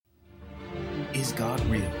Is God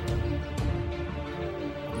real?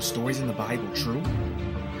 Are the stories in the Bible true?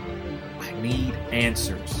 I need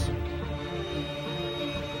answers.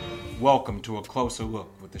 Welcome to A Closer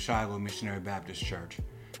Look with the Shiloh Missionary Baptist Church.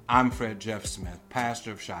 I'm Fred Jeff Smith, pastor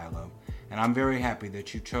of Shiloh, and I'm very happy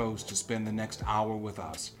that you chose to spend the next hour with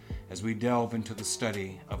us as we delve into the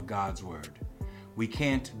study of God's Word. We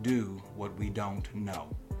can't do what we don't know.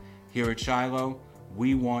 Here at Shiloh,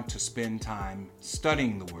 we want to spend time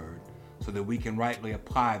studying the Word so that we can rightly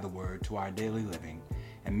apply the Word to our daily living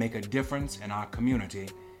and make a difference in our community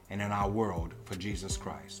and in our world for Jesus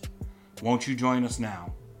Christ. Won't you join us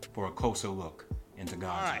now for a closer look into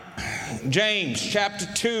God's Word? James chapter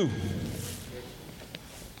 2.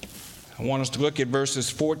 I want us to look at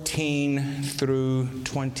verses 14 through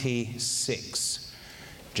 26.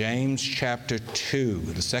 James chapter 2,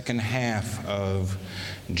 the second half of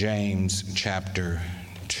James chapter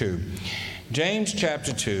 2. James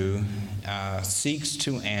chapter 2 seeks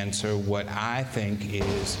to answer what I think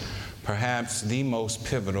is perhaps the most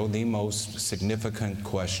pivotal, the most significant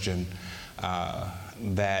question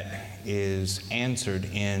that is answered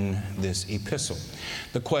in this epistle.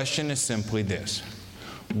 The question is simply this: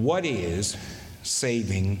 what is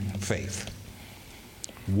saving faith?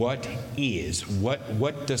 What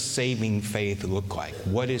does saving faith look like?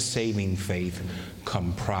 What is saving faith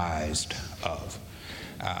comprised of?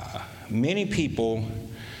 Many people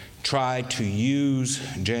try to use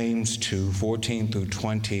James 2, 14 through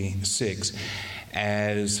 26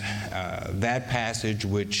 as that passage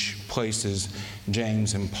which places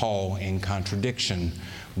James and Paul in contradiction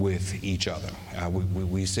with each other.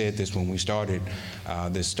 We said this when we started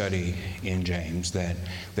this study in James, that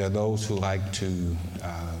there are those who like to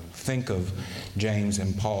think of James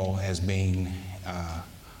and Paul as being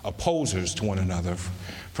opposers to one another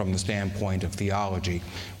from the standpoint of theology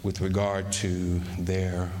with regard to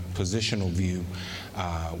their positional view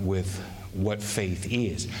with what faith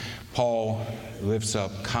is. Paul lifts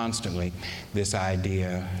up constantly this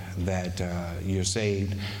idea that you're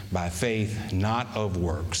saved by faith, not of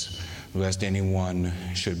works, lest anyone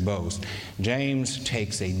should boast. James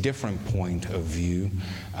takes a different point of view,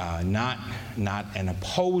 not an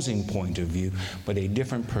opposing point of view, but a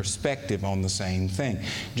different perspective on the same thing.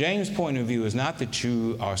 James' point of view is not that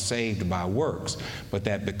you are saved by works, but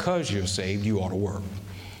that because you're saved, you ought to work.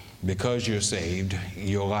 Because you're saved,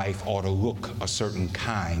 your life ought to look a certain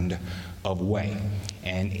kind of way.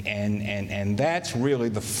 And that's really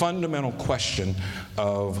the fundamental question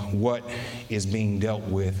of what is being dealt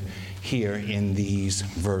with here in these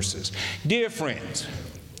verses. Dear friends,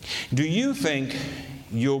 do you think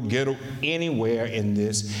you'll get anywhere in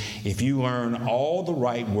this if you learn all the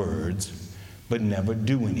right words but never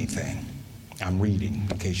do anything? I'm reading,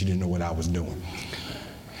 in case you didn't know what I was doing.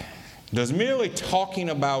 Does merely talking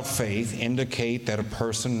about faith indicate that a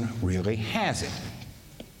person really has it?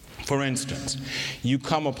 For instance, you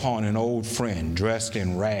come upon an old friend dressed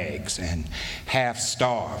in rags and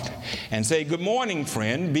half-starved and say, "Good morning,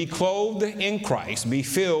 friend, be clothed in Christ, be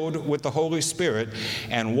filled with the Holy Spirit,"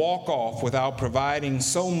 and walk off without providing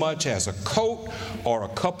so much as a coat or a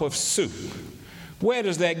cup of soup. Where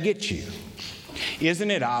does that get you? Isn't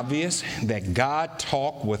it obvious that God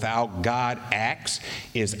talk without God acts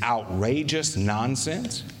is outrageous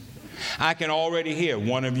nonsense? I can already hear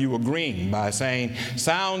one of you agreeing by saying,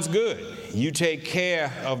 "Sounds good. You take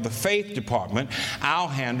care of the faith department. I'll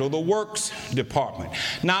handle the works department."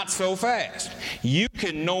 Not so fast. You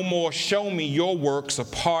can no more show me your works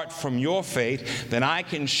apart from your faith than I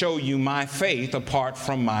can show you my faith apart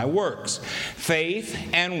from my works. Faith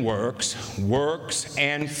and works, works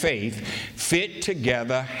and faith fit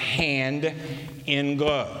together hand in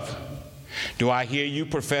glove. Do I hear you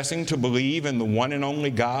professing to believe in the one and only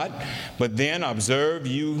God, but then observe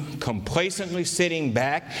you complacently sitting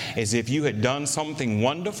back as if you had done something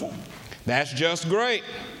wonderful? That's just great.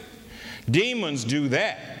 Demons do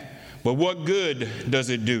that, but what good does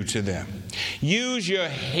it do to them? Use your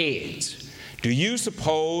heads. Do you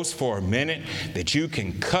suppose for a minute that you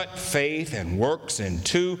can cut faith and works in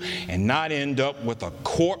two and not end up with a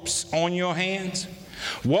corpse on your hands?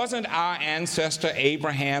 Wasn't our ancestor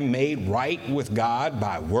Abraham made right with God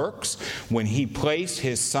by works when he placed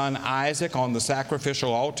his son Isaac on the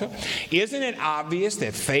sacrificial altar? Isn't it obvious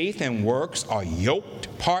that faith and works are yoked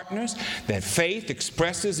partners, that faith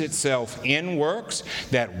expresses itself in works,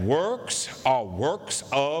 that works are works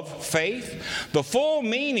of faith? The full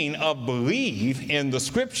meaning of believe in the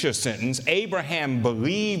scripture sentence, Abraham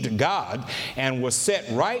believed God and was set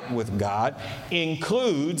right with God,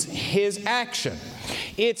 includes his action.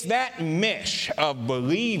 It's that mesh of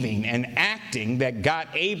believing and acting that got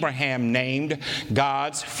Abraham named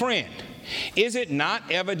God's friend. Is it not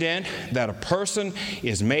evident that a person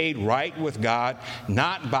is made right with God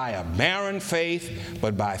not by a barren faith,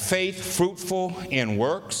 but by faith fruitful in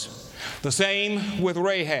works? The same with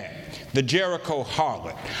Rahab, the Jericho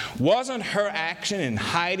harlot. Wasn't her action in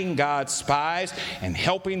hiding God's spies and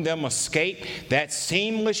helping them escape that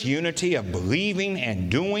seamless unity of believing and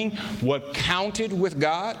doing what counted with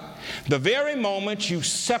God? The very moment you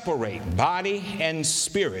separate body and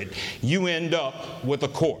spirit, you end up with a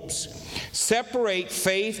corpse. Separate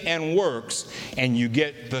faith and works, and you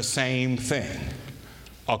get the same thing,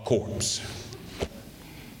 a corpse.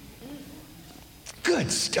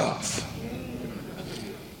 Good stuff.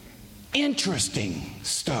 Interesting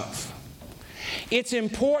stuff. It's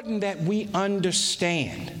important that we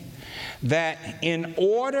understand that in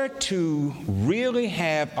order to really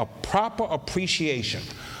have a proper appreciation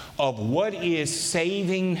of what is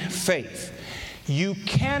saving faith, you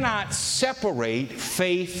cannot separate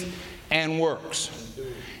faith and works.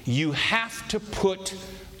 You have to put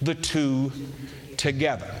the two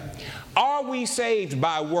together. Are we saved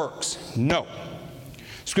by works? No.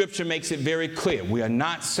 Scripture makes it very clear. We are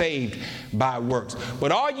not saved by works.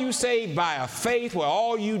 But are you saved by a faith where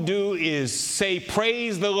all you do is say,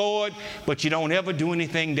 praise the Lord, but you don't ever do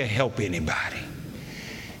anything to help anybody?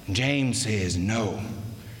 James says, no,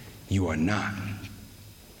 you are not.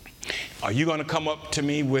 Are you going to come up to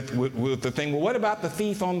me with the thing, well, what about the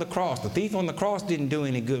thief on the cross? The thief on the cross didn't do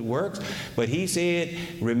any good works, but he said,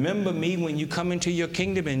 remember me when you come into your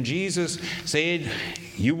kingdom. And Jesus said,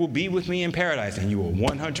 you will be with me in paradise. And you were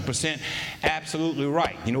 100% absolutely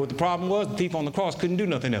right. You know what the problem was? The thief on the cross couldn't do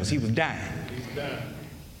nothing else. He was dying.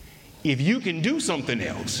 If you can do something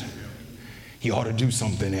else, you ought to do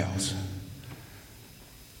something else.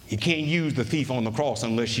 You can't use the thief on the cross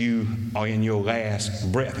unless you are in your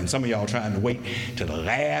last breath. And some of y'all trying to wait to the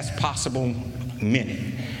last possible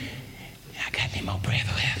minute. I got any more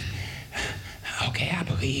breath left. Okay, I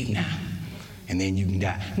believe now. And then you can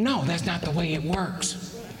die. No, that's not the way it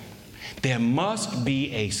works. There must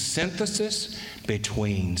be a synthesis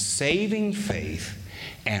between saving faith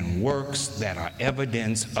and works that are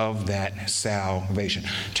evidence of that salvation.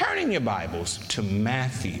 Turn in your Bibles to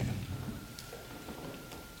Matthew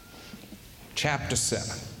chapter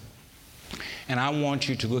 7. And I want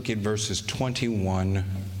you to look at verses 21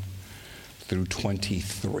 through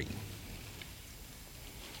 23.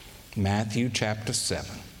 Matthew chapter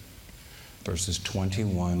 7, verses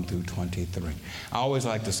 21 through 23. I always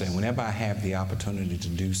like to say, whenever I have the opportunity to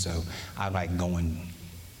do so, I like going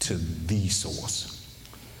to the source.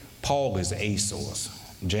 Paul is a source.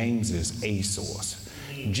 James is a source.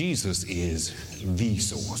 Jesus is the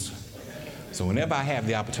source. So whenever I have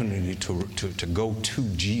the opportunity to go to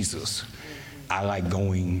Jesus, I like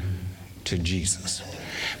going to Jesus.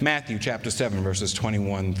 Matthew chapter 7, verses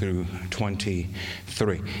 21 through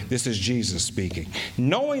 23. This is Jesus speaking.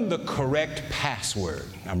 Knowing the correct password,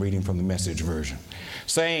 I'm reading from the Message version,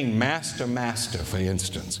 saying, Master, Master, for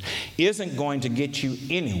instance, isn't going to get you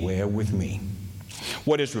anywhere with me.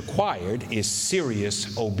 What is required is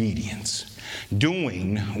serious obedience.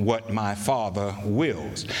 Doing what my Father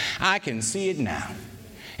wills. I can see it now.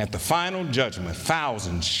 At the final judgment,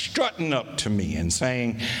 thousands strutting up to me and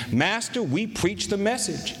saying, Master, we preach the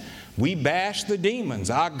message. We bashed the demons.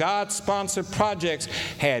 Our God-sponsored projects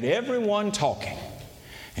had everyone talking.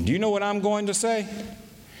 And do you know what I'm going to say?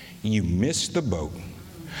 You missed the boat.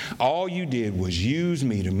 All you did was use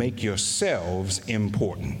me to make yourselves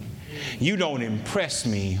important. You don't impress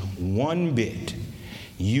me one bit.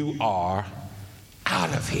 You are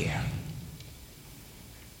out of here.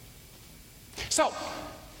 So,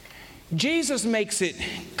 Jesus makes it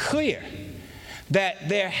clear that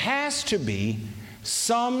there has to be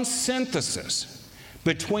some synthesis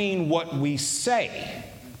between what we say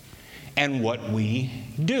and what we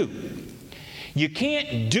do. You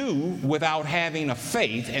can't do without having a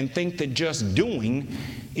faith and think that just doing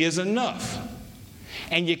is enough.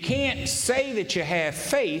 And you can't say that you have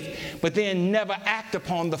faith, but then never act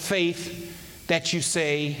upon the faith that you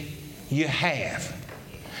say you have.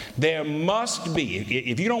 There must be,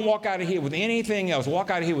 if you don't walk out of here with anything else, walk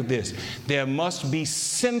out of here with this. There must be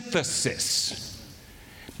synthesis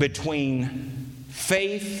between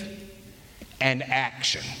faith and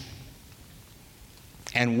action.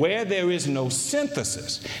 And where there is no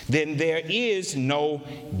synthesis, then there is no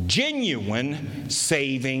genuine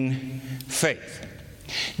saving faith.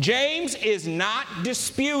 James is not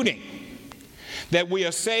disputing that we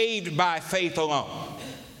are saved by faith alone.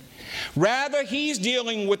 Rather, he's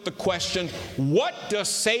dealing with the question, what does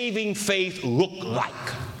saving faith look like?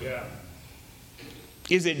 Yeah.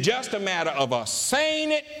 Is it just a matter of us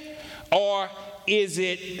saying it, or is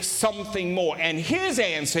it something more? And his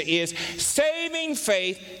answer is saving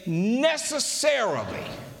faith necessarily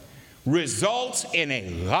results in a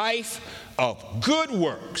life of good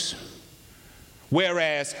works,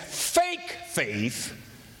 whereas fake faith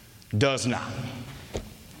does not.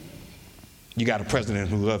 You got a president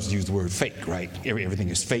who loves to use the word fake, right? Everything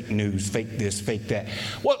is fake news, fake this, fake that.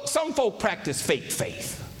 Well, some folk practice fake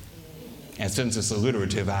faith. And since it's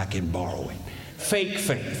alliterative, I can borrow it. Fake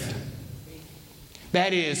faith.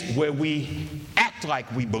 That is where we act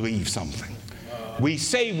like we believe something. We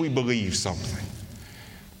say we believe something.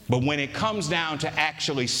 But when it comes down to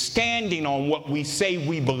actually standing on what we say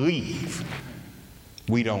we believe,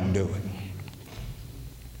 we don't do it.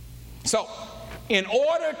 So, in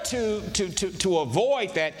order to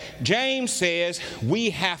avoid that, James says we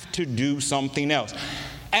have to do something else.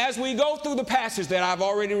 As we go through the passage that I've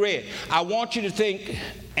already read, I want you to think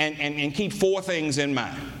and keep four things in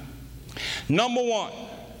mind. Number one,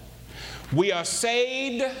 we are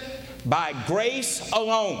saved by grace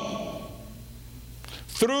alone,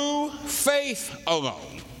 through faith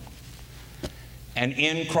alone, and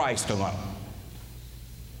in Christ alone.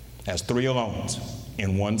 That's three alones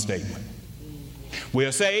in one statement. We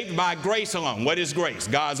are saved by grace alone. What is grace?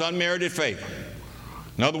 God's unmerited favor.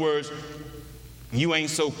 In other words, you ain't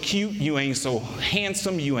so cute, you ain't so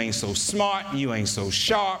handsome, you ain't so smart, you ain't so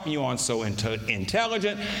sharp, you aren't so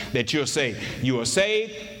intelligent that you're saved. You are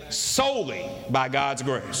saved solely by God's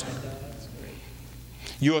grace.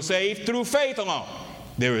 You are saved through faith alone.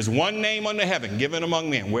 There is one name under heaven given among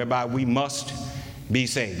men whereby we must be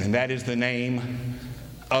saved, and that is the name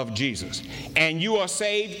of Jesus. And you are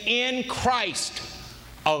saved in Christ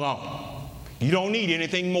alone. You don't need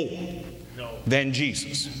anything more than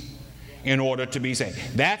Jesus in order to be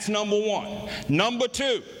saved. That's number one. Number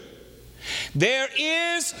two, there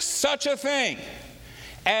is such a thing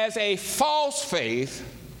as a false faith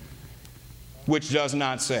which does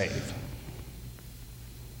not save.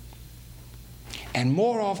 And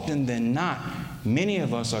more often than not, many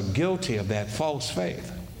of us are guilty of that false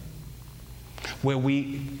faith, where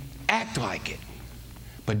we act like it,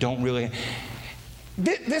 but don't really.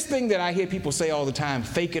 This thing that I hear people say all the time,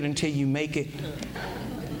 fake it until you make it.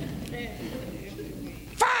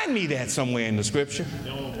 Find me that somewhere in the scripture.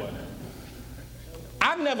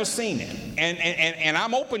 I've never seen it, and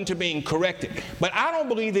I'm open to being corrected, but I don't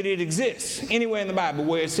believe that it exists anywhere in the Bible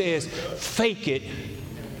where it says fake it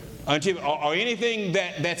until, or anything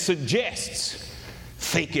that suggests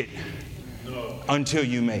fake it until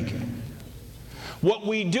you make it. What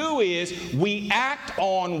we do is we act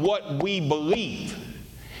on what we believe.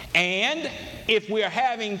 And if we're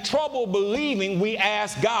having trouble believing, we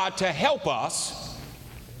ask God to help us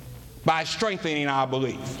by strengthening our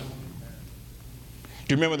belief.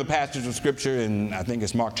 Do you remember the passage of Scripture in, I think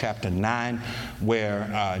it's Mark chapter 9,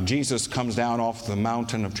 where Jesus comes down off the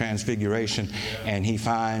mountain of transfiguration and he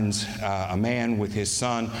finds a man with his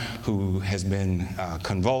son who has been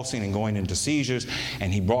convulsing and going into seizures,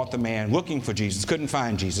 and he brought the man looking for Jesus, couldn't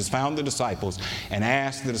find Jesus, found the disciples and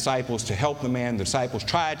asked the disciples to help the man. The disciples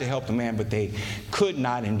tried to help the man, but they could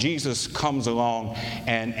not, and Jesus comes along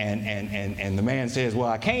and the man says, well,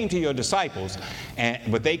 I came to your disciples,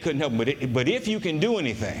 but they couldn't help him. But if you can do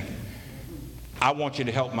anything, I want you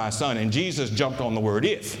to help my son. And Jesus jumped on the word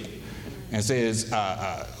if and says,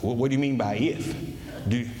 what do you mean by if?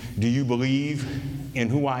 Do you believe in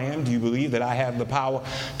who I am? Do you believe that I have the power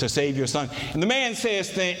to save your son? And the man says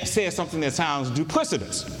something that sounds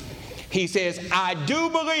duplicitous. He says, I do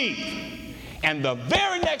believe. And the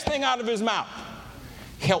very next thing out of his mouth,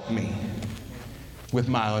 help me with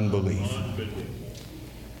my unbelief.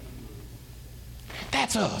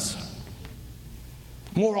 That's us.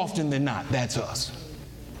 More often than not, that's us.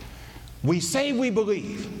 We say we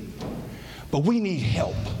believe, but we need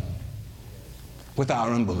help with our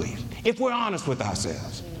unbelief. If we're honest with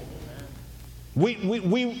ourselves, we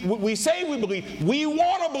say we believe, we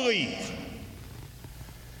want to believe,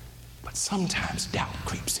 but sometimes doubt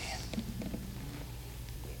creeps in.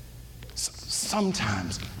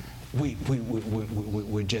 Sometimes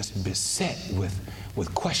we're just beset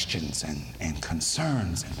with questions and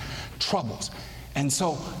concerns and troubles. And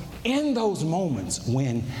so in those moments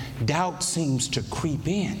when doubt seems to creep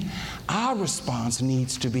in, our response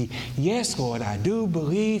needs to be, yes, Lord, I do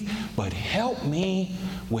believe, but help me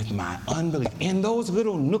with my unbelief. In those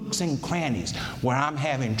little nooks and crannies where I'm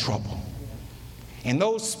having trouble, in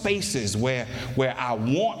those spaces where I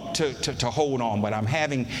want to hold on, but I'm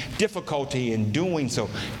having difficulty in doing so,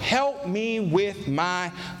 help me with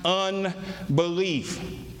my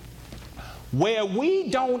unbelief. Where we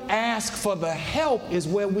don't ask for the help is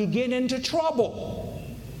where we get into trouble.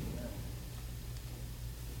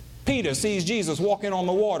 Peter sees Jesus walking on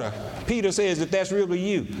the water. Peter says, if that's really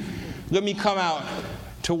you, let me come out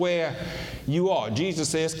to where you are. Jesus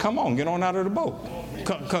says, come on, get on out of the boat.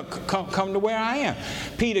 Come to where I am.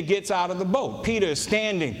 Peter gets out of the boat. Peter is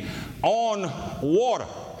standing on water.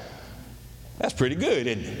 That's pretty good,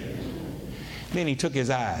 isn't it? Then he took his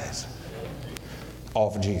eyes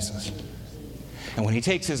off of Jesus. And when he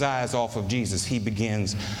takes his eyes off of Jesus, he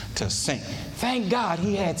begins to sink. Thank God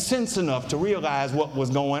he had sense enough to realize what was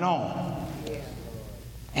going on.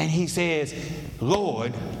 And he says,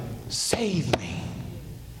 Lord, save me.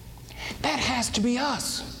 That has to be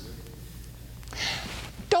us.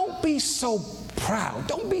 Don't be so proud.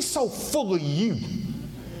 Don't be so full of you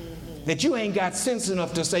that you ain't got sense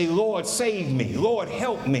enough to say, Lord, save me. Lord,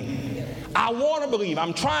 help me. I want to believe.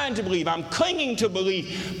 I'm trying to believe. I'm clinging to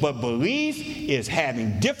belief. But belief is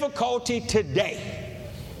having difficulty today.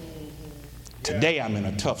 Today I'm in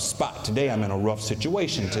a tough spot. Today I'm in a rough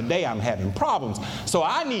situation. Today I'm having problems. So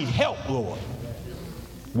I need help, Lord,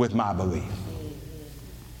 with my belief.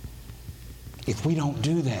 If we don't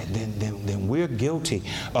do that, then we're guilty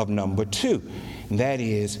of number two. That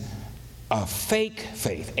is a fake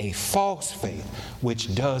faith, a false faith,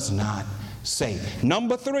 which does not save.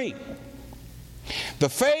 Number three, the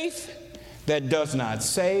faith that does not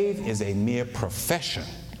save is a mere profession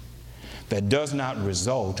that does not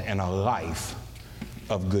result in a life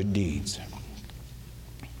of good deeds.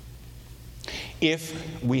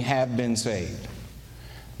 If we have been saved,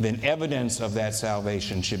 then evidence of that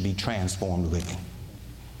salvation should be transformed living.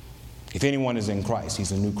 If anyone is in Christ,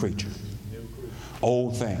 he's a new creature.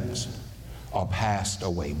 Old things are passed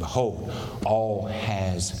away. Behold, all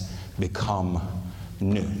has become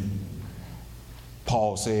new.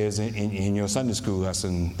 Paul says in your Sunday school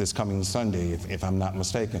lesson this coming Sunday, if I'm not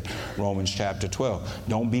mistaken, Romans chapter 12,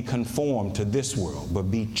 don't be conformed to this world, but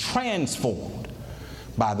be transformed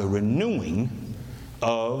by the renewing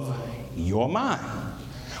of your mind.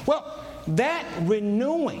 Well, that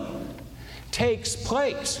renewing takes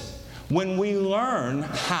place when we learn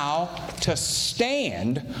how to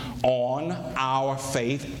stand on our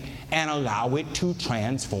faith and allow it to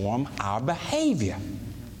transform our behavior.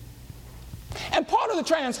 And part of the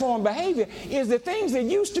transformed behavior is the things that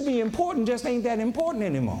used to be important just ain't that important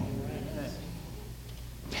anymore.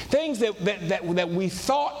 Things that we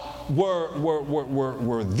thought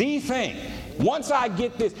were the thing. Once I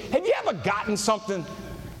get this, have you ever gotten something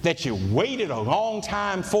that you waited a long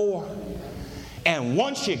time for, and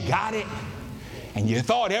once you got it, and you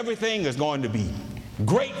thought everything is going to be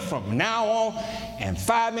great from now on, and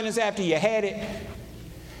 5 minutes after you had it,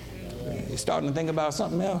 you're starting to think about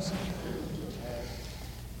something else?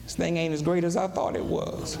 This thing ain't as great as I thought it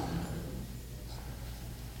was.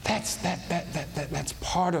 That's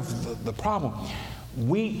part of the problem.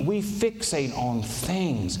 We fixate on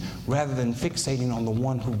things rather than fixating on the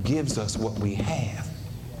one who gives us what we have.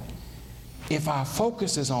 If our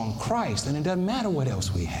focus is on Christ, then it doesn't matter what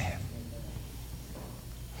else we have.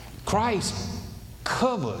 Christ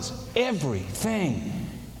covers everything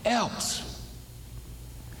else.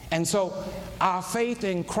 And so our faith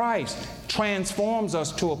in Christ transforms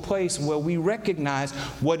us to a place where we recognize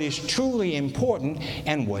what is truly important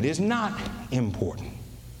and what is not important.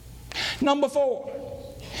 Number four,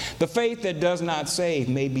 the faith that does not save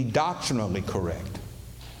may be doctrinally correct,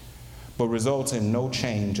 but results in no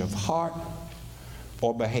change of heart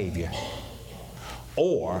or behavior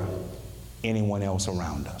or anyone else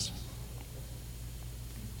around us.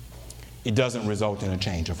 It doesn't result in a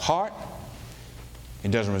change of heart. It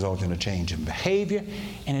doesn't result in a change in behavior,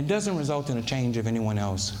 and it doesn't result in a change of anyone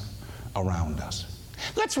else around us.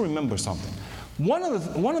 Let's remember something. One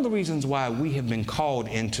of the reasons why we have been called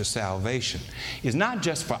into salvation is not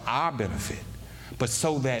just for our benefit, but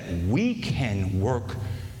so that we can work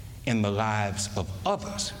in the lives of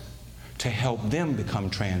others to help them become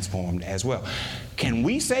transformed as well. Can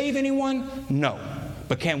we save anyone? No.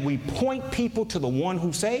 But can we point people to the one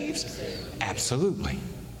who saves? Absolutely.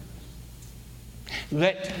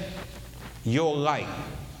 Let your light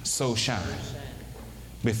so shine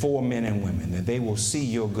before men and women that they will see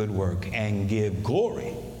your good work and give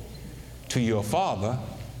glory to your Father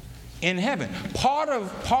in heaven. Part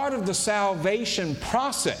of the salvation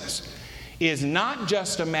process is not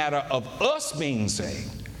just a matter of us being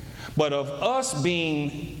saved, but of us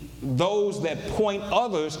being those that point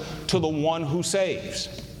others to the one who saves.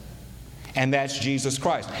 And that's Jesus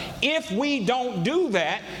Christ. If we don't do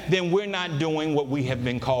that, then we're not doing what we have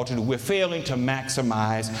been called to do. We're failing to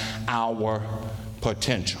maximize our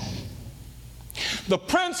potential. The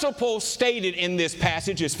principle stated in this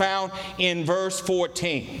passage is found in verse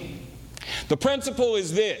 14. The principle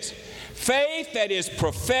is this: Faith that is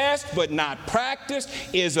professed but not practiced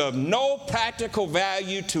is of no practical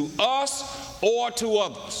value to us or to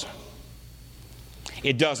others.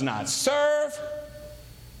 It does not serve.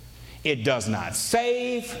 It does not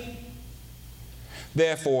save.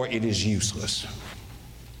 Therefore, it is useless.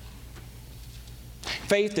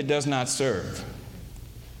 Faith that does not serve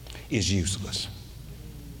is useless.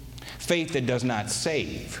 Faith that does not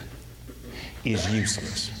save is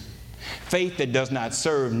useless. Faith that does not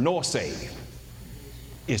serve nor save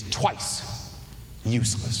is twice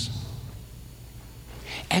useless.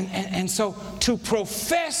 And so to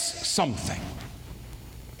profess something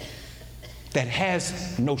that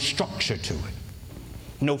has no structure to it,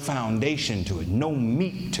 no foundation to it, no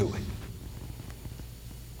meat to it,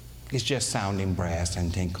 it's just sounding brass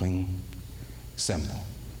and tinkling cymbal.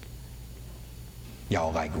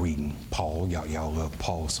 Y'all like reading Paul. Y'all love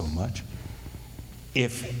Paul so much.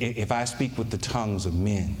 If I speak with the tongues of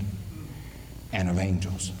men and of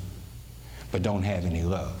angels, but don't have any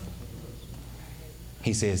love,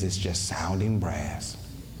 he says it's just sounding brass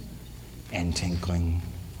and tinkling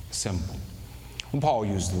cymbal. When Paul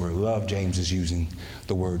uses the word love, James is using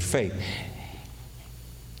the word faith.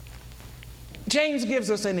 James gives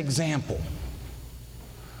us an example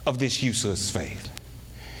of this useless faith.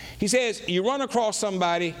 He says, you run across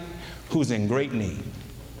somebody who's in great need,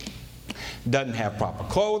 doesn't have proper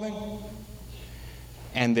clothing,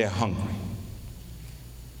 and they're hungry.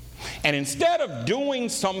 And instead of doing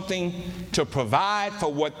something to provide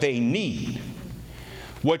for what they need,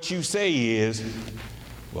 what you say is,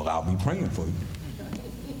 well, I'll be praying for you.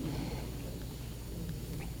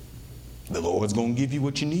 The Lord's going to give you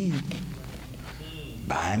what you need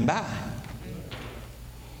by and by.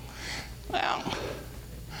 Well,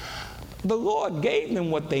 the Lord gave them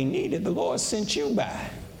what they needed. The Lord sent you by.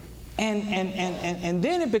 And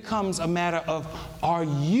then it becomes a matter of, are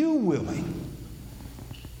you willing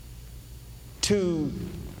to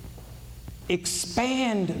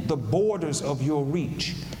expand the borders of your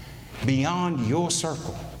reach beyond your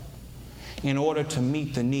circle in order to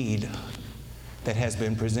meet the need that has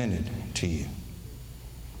been presented to you?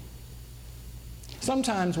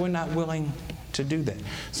 Sometimes we're not willing to do that.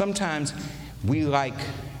 Sometimes we like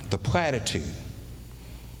the platitude.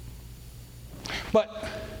 But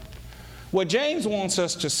what James wants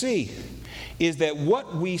us to see is that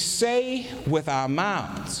what we say with our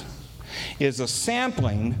mouths is a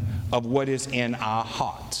sampling of what is in our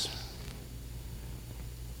hearts.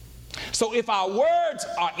 So if our words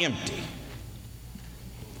are empty,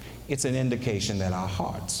 it's an indication that our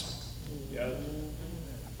hearts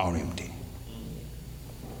are empty.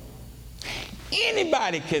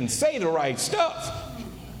 Anybody can say the right stuff.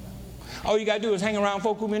 All you got to do is hang around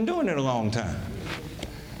folk who've been doing it a long time.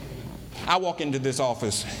 I walk into this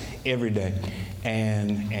office every day,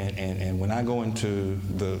 and when I go into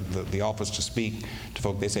the office to speak to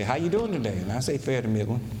folk, they say, "How you doing today?" And I say, "Fair to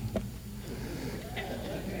middling."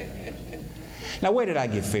 Now, where did I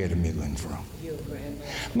get fair to middling from? Your grandmother.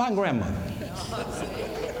 My grandmother,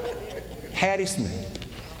 Hattie Smith.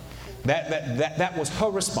 That was her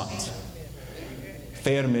response.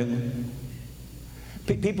 Fair to middling.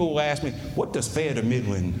 People will ask me, what does fair to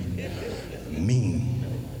middling mean?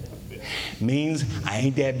 Means I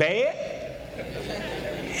ain't that bad,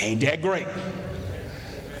 ain't that great.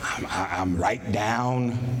 I'm right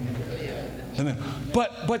down the middle.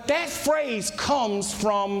 But that phrase comes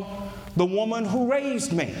from the woman who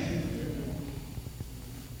raised me.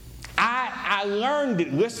 I learned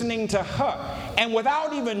it listening to her, and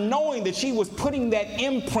without even knowing that she was putting that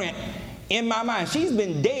imprint in my mind. She's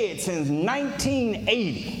been dead since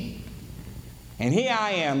 1980. And here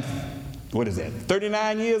I am,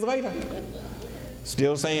 39 years later,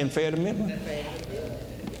 still saying fair to middling.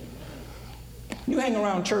 You hang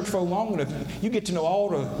around church for long enough, you get to know all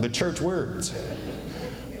the church words.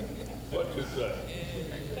 What to say?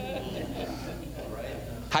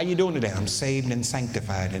 How you doing today? I'm saved and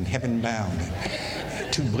sanctified and heaven bound.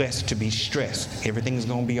 Too blessed to be stressed. Everything's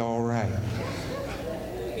going to be all right.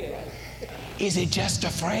 Is it just a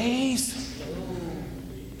phrase?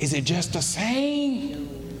 Is it just a saying?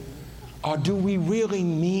 Or do we really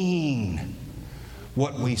mean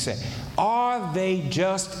what we say? Are they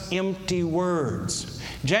just empty words?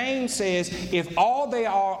 James says if all they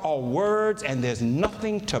are words and there's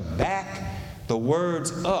nothing to back the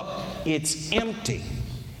words up, it's empty.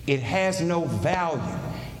 It has no value.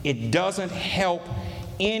 It doesn't help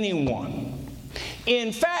anyone.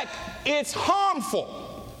 In fact, it's harmful.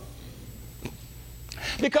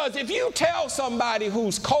 Because if you tell somebody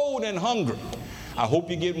who's cold and hungry, I hope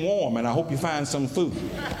you get warm and I hope you find some food,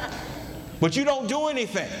 but you don't do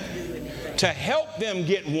anything to help them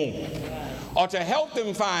get warm, or to help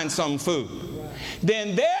them find some food,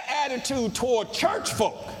 then their attitude toward church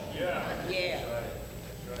folk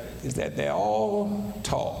is that they're all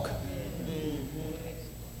talk,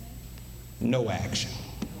 no action.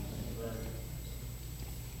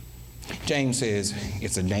 James says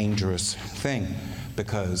it's a dangerous thing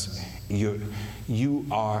because you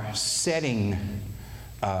are setting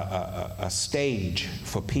a stage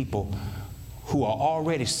for people who are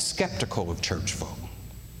already skeptical of church folk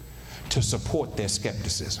to support their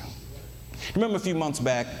skepticism. Remember a few months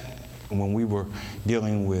back when we were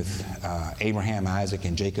dealing with Abraham, Isaac,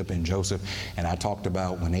 and Jacob and Joseph, and I talked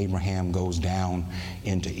about when Abraham goes down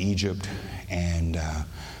into Egypt and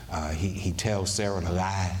he tells Sarah to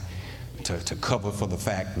lie to cover for the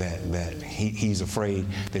fact that he's afraid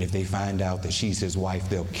that if they find out that she's his wife,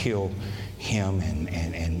 they'll kill him,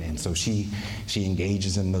 and so she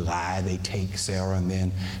engages in the lie. They take Sarah, and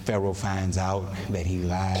then Pharaoh finds out that he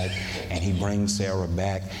lied, and he brings Sarah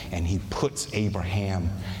back, and he puts Abraham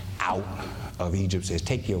out of Egypt. Says,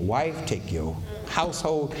 take your wife, take your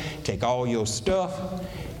household, take all your stuff,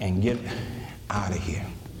 and get out of here.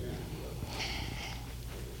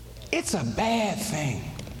 It's a bad thing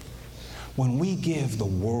when we give the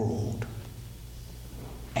world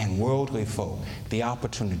and worldly folk the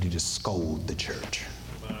opportunity to scold the church.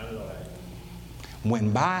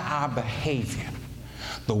 When by our behavior,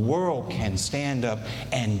 the world can stand up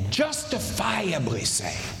and justifiably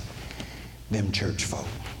say, them church folk,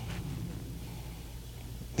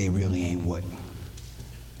 they really ain't what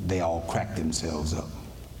they all crack themselves up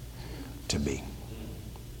to be.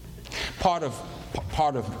 Part of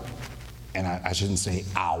and I shouldn't say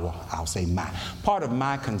our, I'll say my. Part of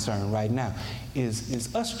my concern right now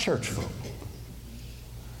is us church folk,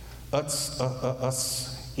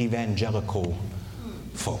 us evangelical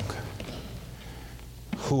folk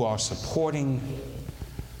who are supporting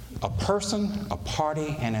a person, a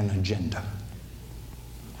party, and an agenda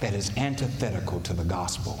that is antithetical to the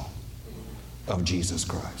gospel of Jesus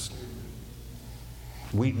Christ.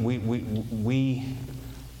 We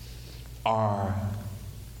are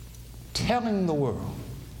telling the world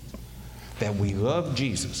that we love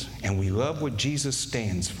Jesus and we love what Jesus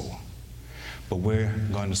stands for, but we're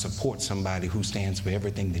going to support somebody who stands for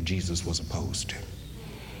everything that Jesus was opposed to.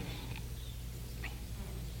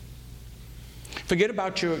 Forget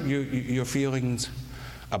about your feelings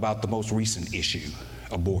about the most recent issue,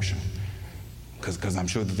 abortion, because I'm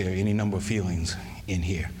sure that there are any number of feelings in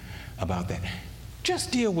here about that.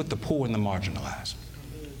 Just deal with the poor and the marginalized.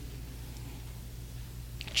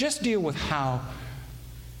 Just deal with how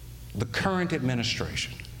the current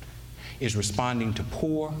administration is responding to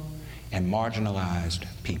poor and marginalized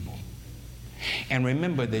people. And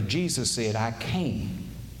remember that Jesus said, I came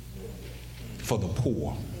for the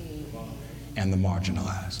poor and the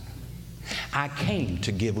marginalized. I came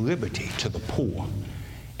to give liberty to the poor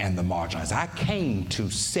and the marginalized. I came to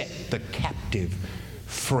set the captive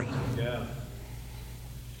free. Yeah.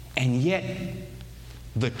 And yet,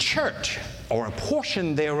 the church, or a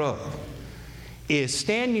portion thereof, is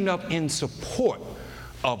standing up in support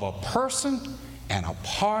of a person and a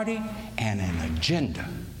party and an agenda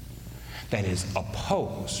that is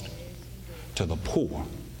opposed to the poor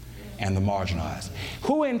and the marginalized,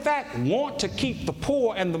 who in fact want to keep the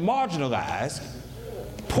poor and the marginalized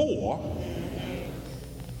poor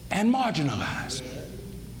and marginalized.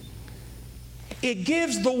 It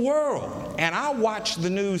gives the world, and I watch the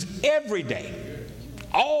news every day,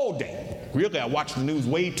 all day. Really, I watch the news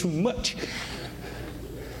way too much.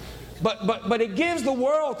 But it gives the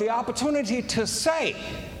world the opportunity to say,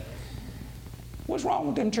 what's wrong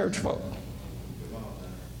with them church folk?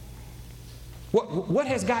 What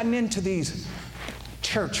has gotten into these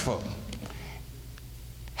church folk?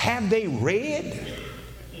 Have they read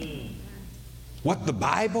what the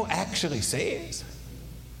Bible actually says?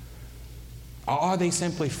 Or are they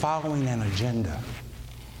simply following an agenda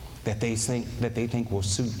that they think will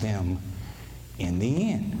suit them in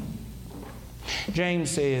the end?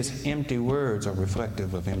 James says empty words are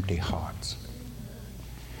reflective of empty hearts.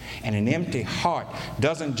 And an empty heart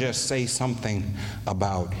doesn't just say something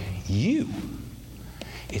about you.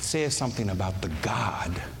 It says something about the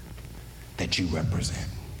God that you represent.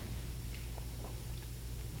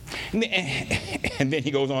 And then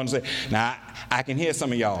he goes on to say, now I can hear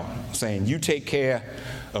some of y'all saying, you take care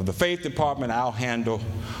of the faith department, I'll handle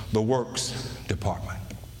the works department.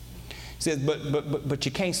 He says, but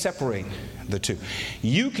you can't separate the two.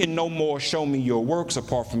 You can no more show me your works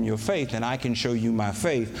apart from your faith than I can show you my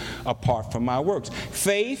faith apart from my works.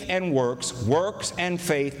 Faith and works, works and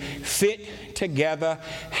faith fit together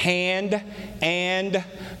hand and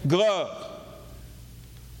glove.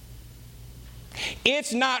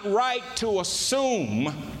 It's not right to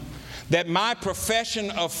assume that my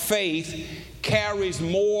profession of faith carries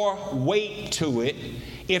more weight to it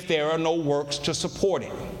if there are no works to support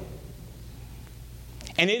it.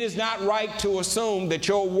 And it is not right to assume that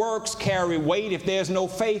your works carry weight if there's no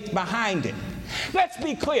faith behind it. Let's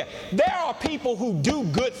be clear. There are people who do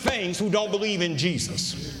good things who don't believe in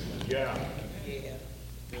Jesus. Yeah.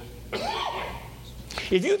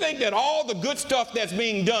 If you think that all the good stuff that's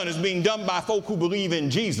being done is being done by folk who believe in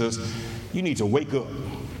Jesus, you need to wake up.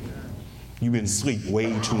 You've been asleep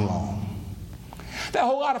way too long. There are a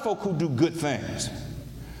whole lot of folk who do good things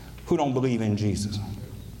who don't believe in Jesus,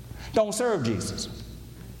 don't serve Jesus,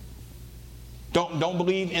 don't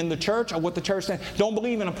believe in the church or what the church says, don't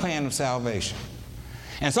believe in a plan of salvation.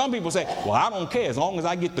 And some people say, well, I don't care. As long as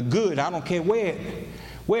I get the good, I don't care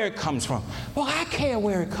where it comes from. Well, I care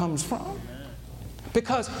where it comes from.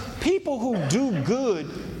 Because people who do good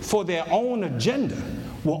for their own agenda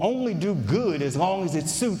will only do good as long as it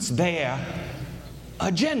suits their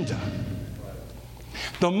agenda.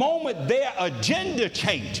 The moment their agenda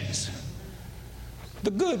changes,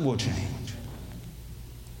 the good will change.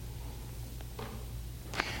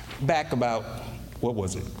 Back about,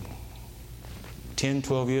 10,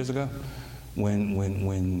 12 years ago,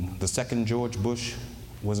 when the second George Bush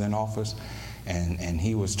was in office, and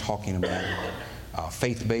he was talking about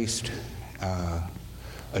faith-based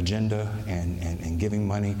agenda and giving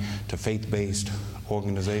money to faith-based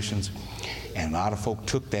organizations. And a lot of folk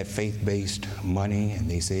took that faith-based money and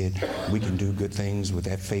they said, we can do good things with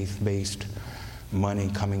that faith-based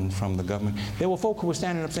money coming from the government. There were folk who were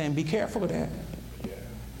standing up saying, be careful of that.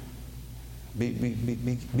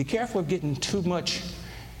 Be careful of getting too much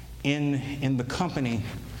in the company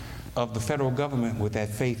of the federal government with that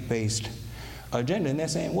faith-based agenda. And they're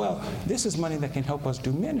saying, well, this is money that can help us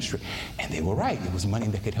do ministry. And they were right. It was money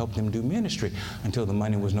that could help them do ministry until the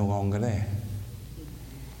money was no longer there.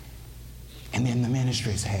 And then the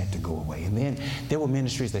ministries had to go away. And then there were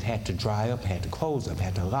ministries that had to dry up, had to close up,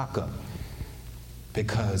 had to lock up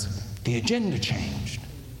because the agenda changed.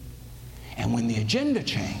 And when the agenda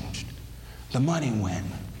changed, the money went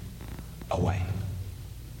away.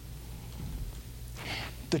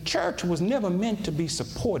 The church was never meant to be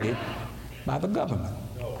supported by the government.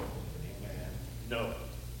 No.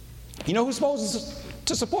 You know who's supposed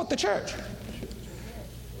to support the church?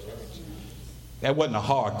 That wasn't a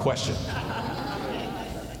hard question.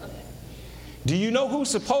 Do you know who's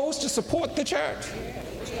supposed to support the church?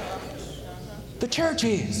 The church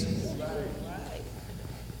is.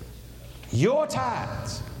 Your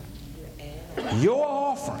tithes, your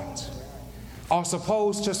offerings are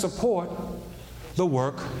supposed to support the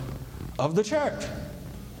work of the church.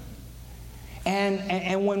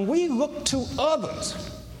 And when we look to others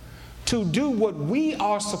to do what we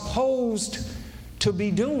are supposed to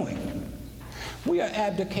be doing, we are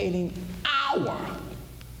abdicating our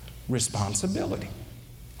responsibility.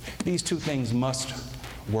 These two things must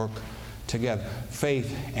work together.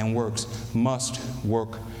 Faith and works must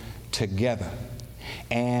work together.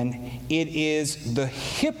 And it is the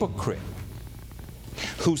hypocrite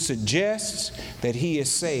who suggests that he is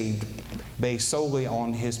saved based solely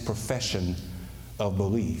on his profession of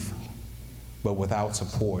belief, but without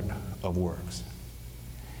support of works.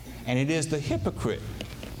 And it is the hypocrite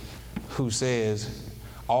who says,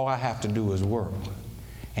 all I have to do is work,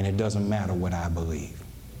 and it doesn't matter what I believe.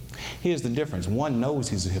 Here's the difference. One knows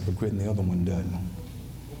he's a hypocrite, and the other one doesn't.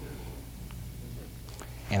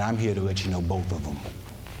 And I'm here to let you know both of them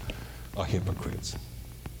are hypocrites.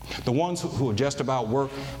 The ones who are just about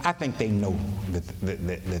work, I think they know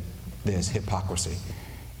that there's hypocrisy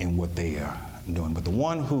in what they are doing. But the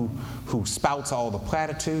one who spouts all the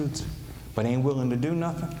platitudes but ain't willing to do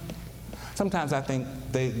nothing, sometimes I think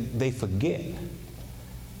they forget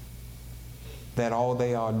that all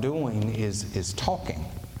they are doing is talking,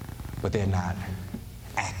 but they're not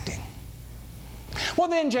acting. Well,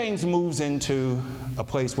 then James moves into a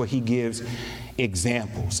place where he gives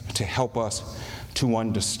examples to help us to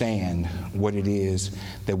understand what it is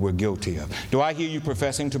that we're guilty of. Do I hear you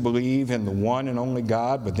professing to believe in the one and only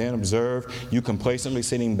God, but then observe you complacently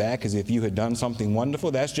sitting back as if you had done something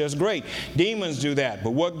wonderful? That's just great. Demons do that, but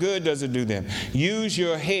what good does it do them? Use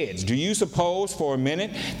your heads. Do you suppose for a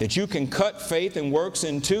minute that you can cut faith and works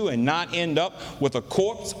in two and not end up with a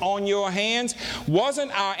corpse on your hands?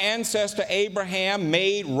 Wasn't our ancestor Abraham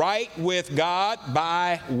made right with God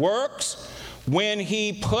by works when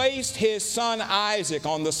he placed his son Isaac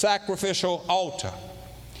on the sacrificial altar?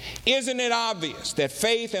 Isn't it obvious that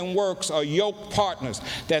faith and works are yoke partners,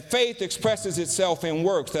 that faith expresses itself in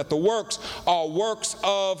works, that the works are works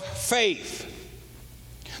of faith?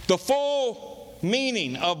 The full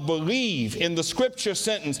meaning of believe in the scripture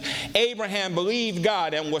sentence, Abraham believed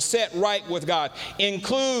God and was set right with God,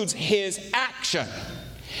 includes his action.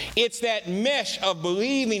 It's that mesh of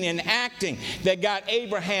believing and acting that got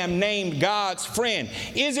Abraham named God's friend.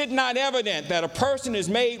 Is it not evident that a person is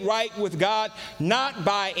made right with God not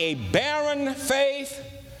by a barren faith,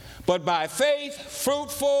 but by faith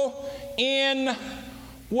fruitful in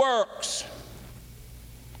works?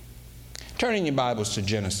 Turn in your Bibles to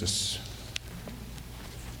Genesis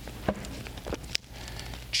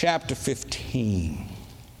chapter 15.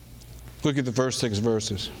 Look at the first 6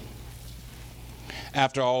 verses.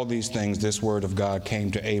 After all these things, this word of God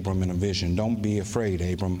came to Abram in a vision. Don't be afraid,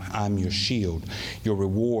 Abram. I'm your shield. Your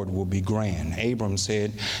reward will be grand. Abram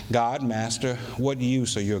said, God, Master, what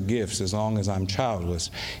use are your gifts as long as I'm childless?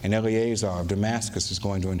 And Eliezer of Damascus is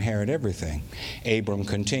going to inherit everything. Abram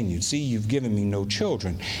continued, see, you've given me no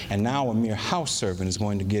children, and now a mere house servant is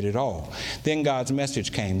going to get it all. Then God's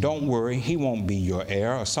message came, don't worry, he won't be your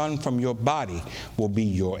heir. A son from your body will be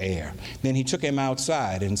your heir. Then he took him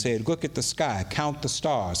outside and said, look at the sky, count the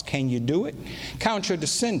stars. Can you do it? Count your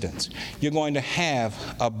descendants. You're going to have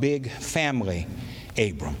a big family,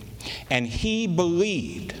 Abram. And he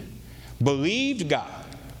believed God.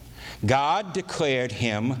 God declared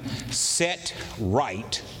him set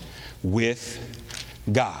right with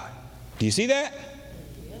God. Do you see that?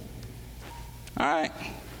 All right.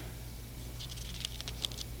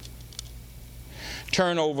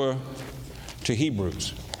 Turn over to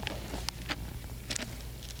Hebrews.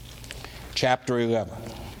 Chapter 11,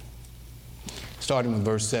 starting with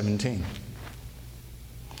verse 17.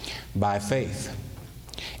 By faith,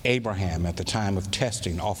 Abraham, at the time of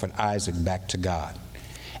testing, offered Isaac back to God,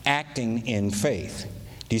 acting in faith.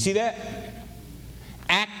 Do you see that?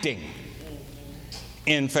 Acting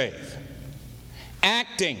in faith.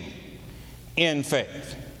 Acting in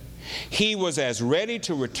faith. He was as ready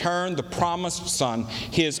to return the promised son,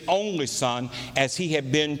 his only son, as he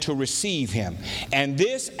had been to receive him. And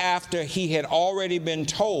this after he had already been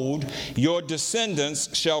told, your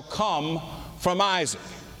descendants shall come from Isaac.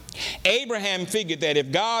 Abraham figured that if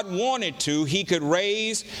God wanted to, he could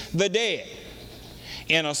raise the dead.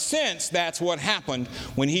 In a sense, that's what happened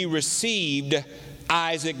when he received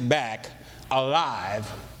Isaac back alive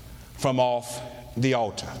from off the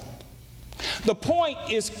altar. The point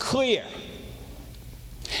is clear.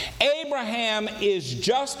 Abraham is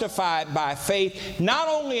justified by faith not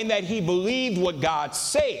only in that he believed what God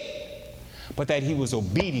said, but that he was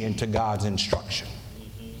obedient to God's instruction.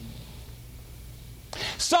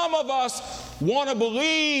 Some of us want to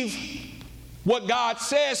believe what God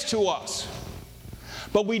says to us,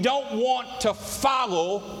 but we don't want to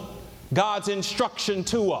follow God's instruction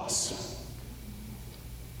to us.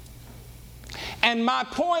 And my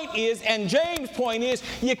point is, and James' point is,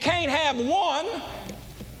 you can't have one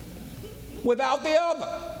without the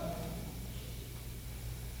other.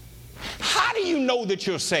 How do you know that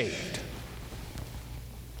you're saved?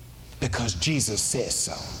 Because Jesus says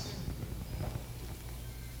so.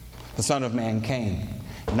 The Son of Man came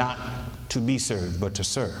not to be served, but to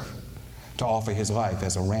serve, to offer his life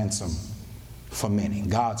as a ransom for many.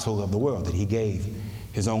 God so loved the world that he gave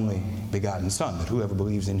his only begotten Son, that whoever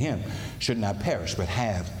believes in him should not perish, but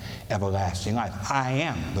have everlasting life. I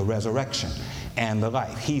am the resurrection and the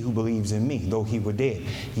life. He who believes in me, though he were dead,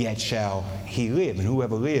 yet shall he live. And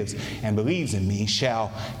whoever lives and believes in me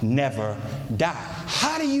shall never die.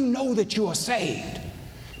 How do you know that you are saved?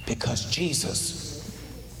 Because Jesus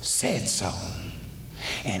said so.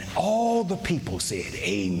 And all the people said,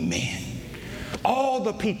 amen. All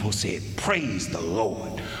the people said, praise the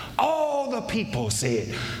Lord. All the people said,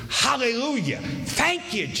 hallelujah.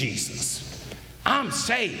 Thank you, Jesus. I'm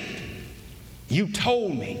saved. You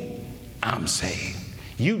told me I'm saved.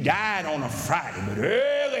 You died on a Friday, but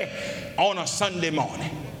early on a Sunday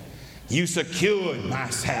morning, you secured my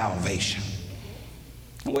salvation.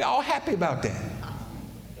 And we're all happy about that.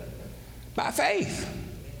 By faith.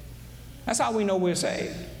 That's how we know we're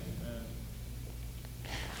saved.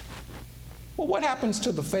 Well, what happens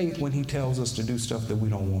to the faith when he tells us to do stuff that we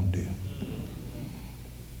don't want to do?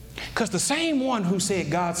 Because the same one who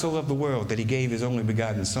said God so loved the world that he gave his only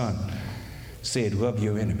begotten Son said, love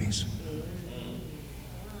your enemies.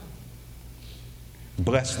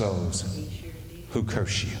 Bless those who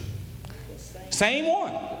curse you. Same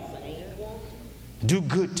one. Do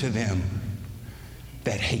good to them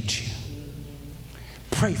that hate you.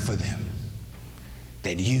 Pray for them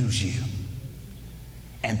that use you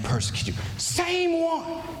and persecute you. Same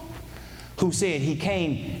one who said he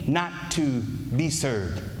came not to be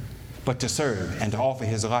served, but to serve and to offer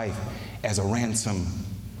his life as a ransom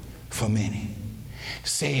for many.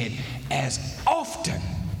 Said, as often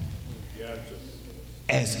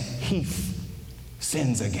as he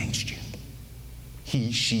sins against you.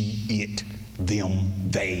 He, she, it, them,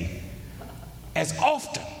 they. As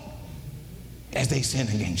often as they sin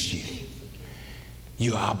against you,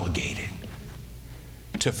 you're obligated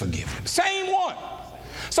to forgive them. Same one.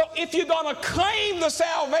 So if you're going to claim the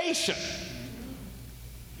salvation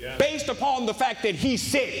based upon the fact that he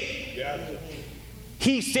said it,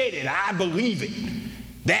 he said it, I believe it,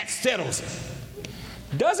 that settles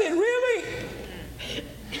it. Does it really?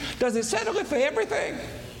 Does it settle it for everything?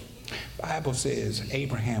 The Bible says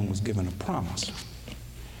Abraham was given a promise.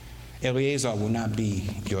 Eliezer will not be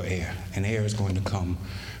your heir. An heir is going to come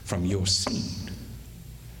from your seed.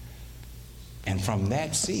 And from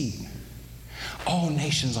that seed, all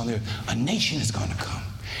nations on the earth, a nation is going to come.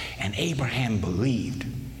 And Abraham believed.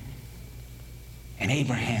 And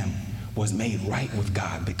Abraham was made right with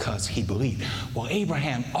God because he believed. Well,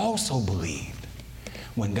 Abraham also believed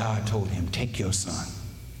when God told him, take your son,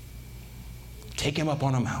 take him up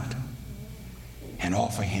on a mountain, and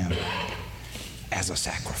offer him as a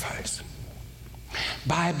sacrifice.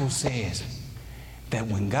 Bible says that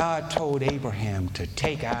when God told Abraham to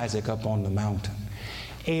take Isaac up on the mountain,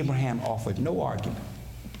 Abraham offered no argument.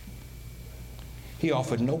 He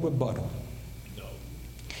offered no rebuttal.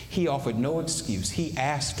 He offered no excuse. He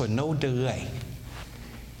asked for no delay.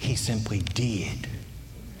 He simply did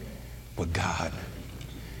what God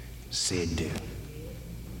said do.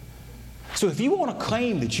 So if you want to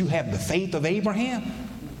claim that you have the faith of Abraham,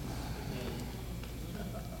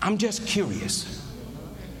 I'm just curious.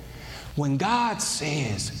 When God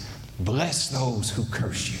says, bless those who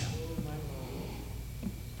curse you,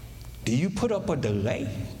 do you put up a delay?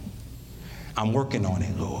 I'm working on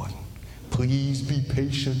it, Lord. Please be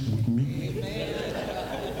patient with me.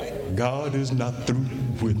 God is not through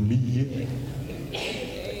with me yet.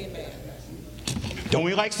 Don't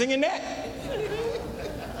we like singing that?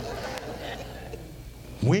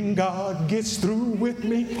 When God gets through with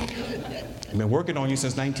me. I've been working on you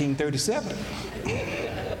since 1937.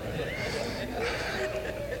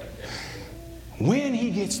 When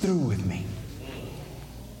he gets through with me.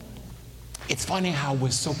 It's funny how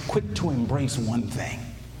we're so quick to embrace one thing,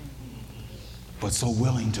 but so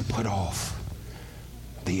willing to put off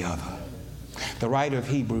the other. The writer of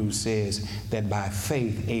Hebrews says that by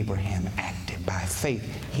faith Abraham acted. By faith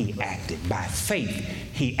he acted. By faith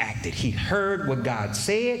he acted. He heard what God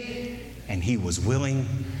said and he was willing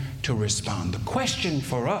to respond. The question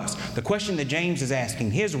for us, the question that James is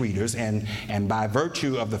asking his readers, and by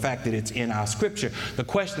virtue of the fact that it's in our scripture, the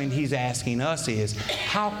question he's asking us is,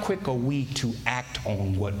 how quick are we to act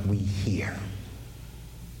on what we hear?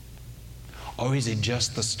 Or is it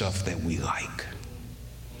just the stuff that we like?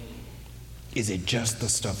 Is it just the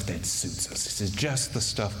stuff that suits us? Is it just the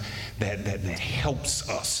stuff that helps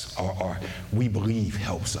us or we believe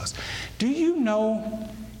helps us? Do you know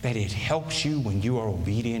that it helps you when you are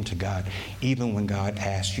obedient to God, even when God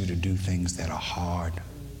asks you to do things that are hard?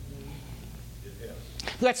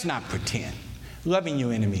 Let's not pretend. Loving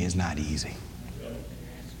your enemy is not easy.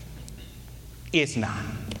 It's not.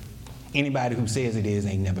 Anybody who says it is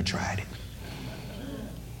ain't never tried it.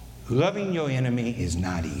 Loving your enemy is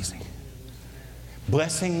not easy.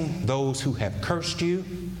 Blessing those who have cursed you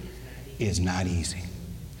is not easy.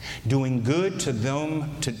 Doing good to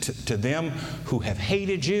them, to them who have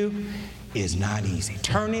hated you is not easy.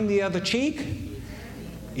 Turning the other cheek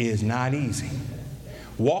is not easy.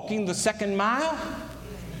 Walking the second mile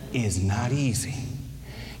is not easy.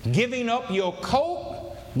 Giving up your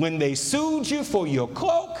coat when they sued you for your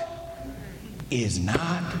cloak is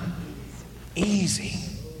not easy.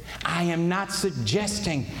 I am not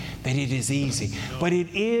suggesting that it is easy, but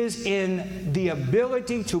it is in the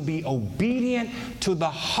ability to be obedient to the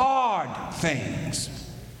hard things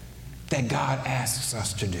that God asks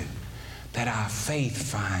us to do, that our faith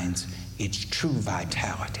finds its true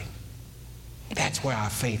vitality. That's where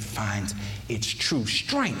our faith finds its true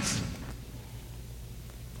strength.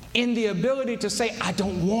 In the ability to say, I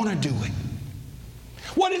don't want to do it.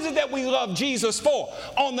 What is it that we love Jesus for?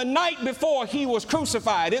 On the night before he was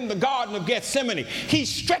crucified in the Garden of Gethsemane, he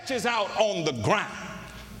stretches out on the ground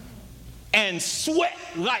and sweat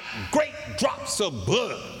like great drops of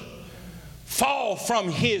blood fall from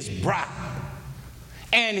his brow.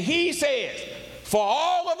 And he says, for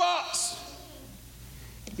all of us,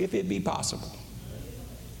 if it be possible,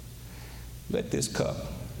 let this cup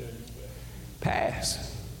pass.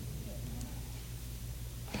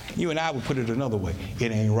 You and I would put it another way.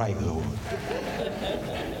 It ain't right, Lord.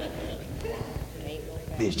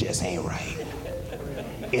 This just ain't right.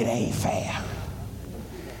 It ain't fair.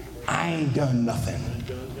 I ain't done nothing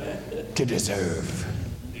to deserve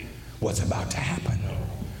what's about to happen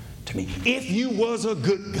to me. If you was a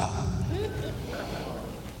good God,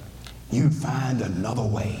 you'd find another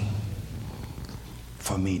way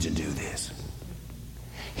for me to do this.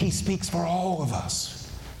 He speaks for all of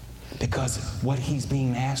us because what he's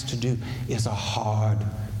being asked to do is a hard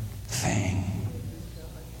thing.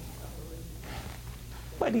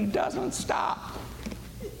 But he doesn't stop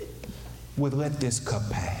with let this cup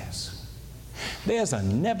pass. There's a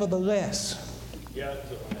nevertheless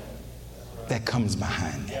that comes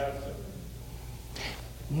behind it.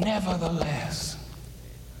 Nevertheless,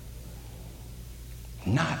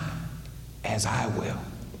 not as I will,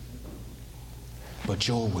 but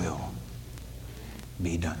your will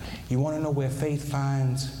be done. You want to know where faith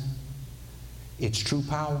finds its true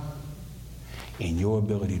power? In your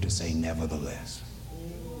ability to say nevertheless.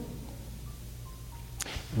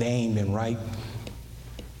 They ain't been right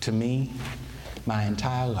to me my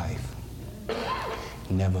entire life.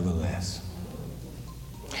 Nevertheless.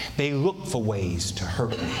 They look for ways to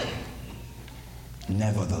hurt me.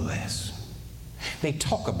 Nevertheless. They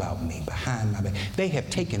talk about me behind my back. They have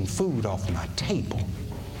taken food off my table.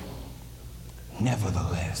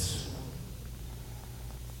 Nevertheless.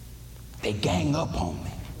 They gang up on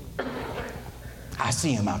me. I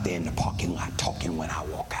see them out there in the parking lot talking when I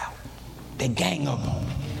walk out. They gang up on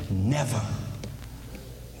me. Nevertheless.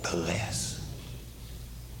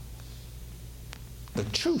 The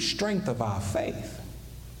true strength of our faith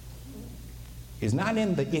is not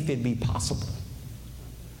in the if it be possible.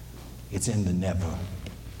 It's in the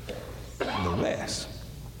nevertheless.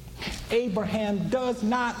 Abraham does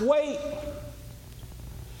not wait.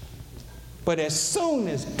 But as soon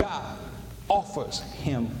as God offers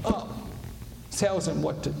him up, tells him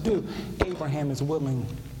what to do, Abraham is willing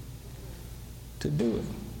to do it.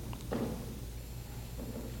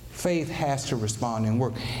 Faith has to respond and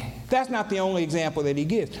work. That's not the only example that he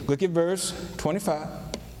gives. Look at verse 25.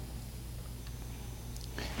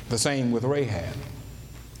 The same with Rahab,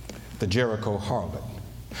 the Jericho harlot.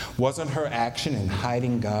 Wasn't her action in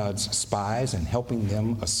hiding God's spies and helping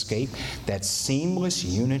them escape that seamless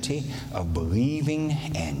unity of believing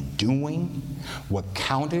and doing what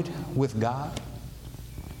counted with God?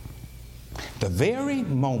 The very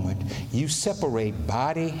moment you separate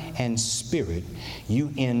body and spirit,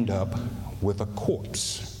 you end up with a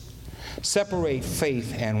corpse. Separate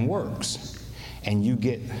faith and works, and you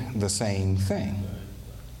get the same thing.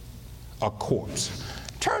 A corpse.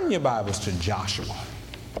 Turn your Bibles to Joshua.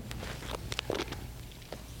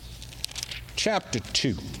 Chapter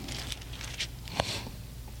 2.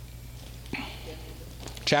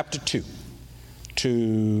 Chapter 2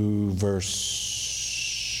 to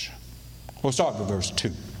verse, we'll start with verse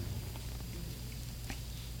 2.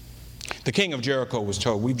 The king of Jericho was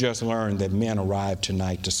told, we've just learned that men arrived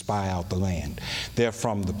tonight to spy out the land. They're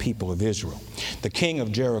from the people of Israel. The king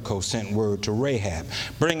of Jericho sent word to Rahab,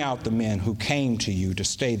 bring out the men who came to you to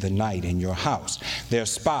stay the night in your house. They're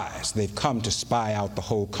spies. They've come to spy out the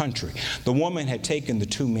whole country. The woman had taken the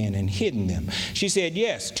 2 men and hidden them. She said,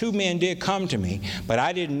 yes, 2 men did come to me, but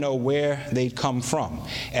I didn't know where they'd come from.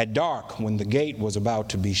 At dark, when the gate was about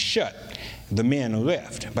to be shut, the men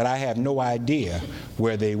left, but I have no idea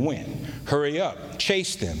where they went. Hurry up,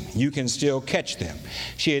 chase them. You can still catch them.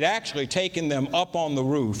 She had actually taken them up on the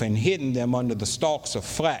roof and hidden them under the stalks of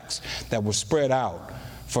flax that were spread out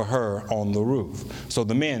for her on the roof. So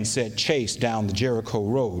the men set chase down the Jericho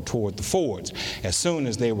road toward the fords. As soon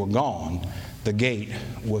as they were gone, the gate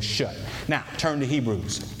was shut. Now, turn to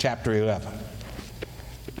Hebrews chapter 11.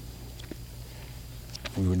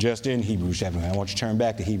 We were just in Hebrews chapter 11. I want you to turn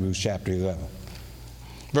back to Hebrews chapter 11.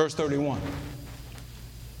 Verse 31.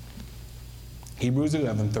 Hebrews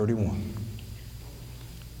 11:31.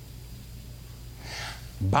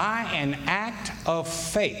 By an act of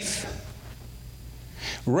faith,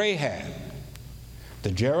 Rahab,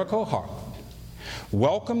 the Jericho harlot,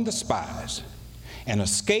 welcomed the spies and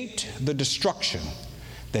escaped the destruction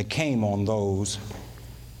that came on those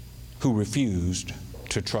who refused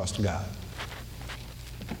to trust God.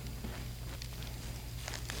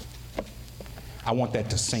 I want that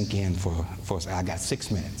to sink in for us. I got 6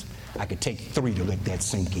 minutes. I could take 3 to let that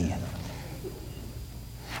sink in.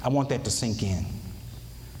 I want that to sink in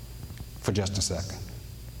for just a second.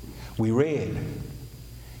 We read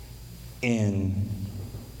in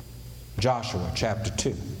Joshua chapter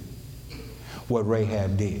 2 what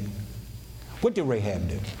Rahab did. What did Rahab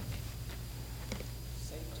do?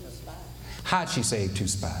 Saved 2 spies. How'd she save 2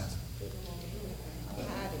 spies?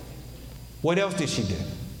 What else did she do?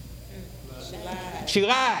 She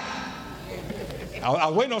lied. I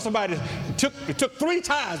was waiting on somebody. It took 3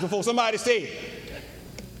 times before somebody said it.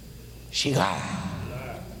 She lied.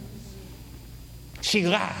 She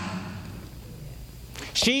lied.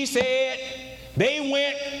 She said they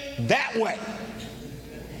went that way.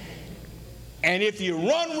 And if you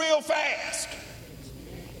run real fast,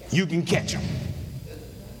 you can catch them.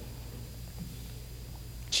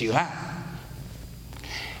 She lied.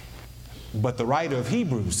 But the writer of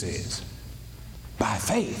Hebrews says, by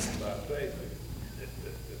faith,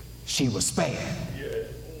 she was spared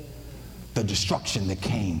the destruction that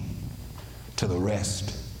came to the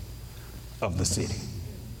rest of the city.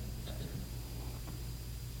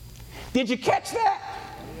 Did you catch that?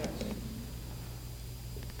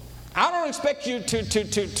 I don't expect you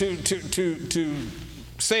to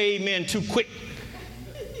say amen too quick.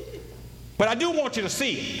 But I do want you to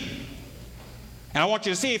see it. And I want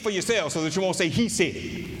you to see it for yourself so that you won't say he said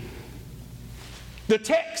it. The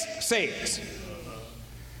text says,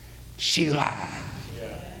 she lied.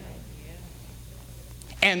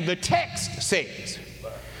 And the text says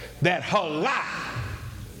that her lie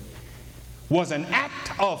was an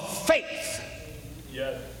act of faith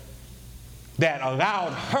that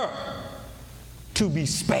allowed her to be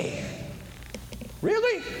spared.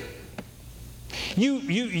 Really?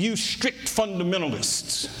 You strict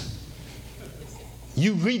fundamentalists,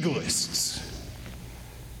 you legalists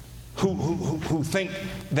who think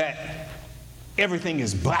that everything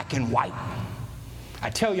is black and white. I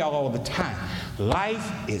tell y'all all the time,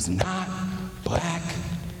 life is not black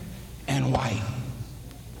and white.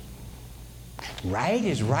 Right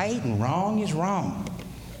is right and wrong is wrong.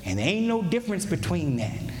 And there ain't no difference between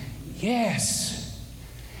that. Yes,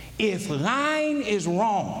 if lying is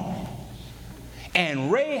wrong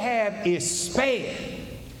and Rahab is spared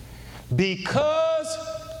because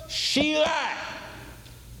she lied,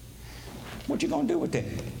 what you gonna do with that?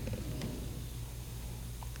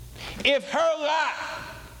 If her lie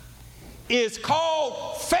is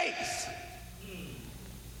called faith,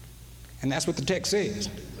 and that's what the text says,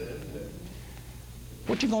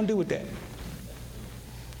 what you gonna do with that?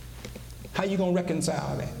 How you gonna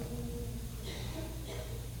reconcile that?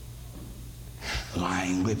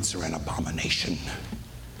 Lying lips are an abomination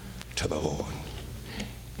to the Lord.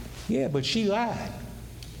 Yeah, but she lied.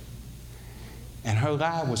 And her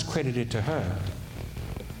lie was credited to her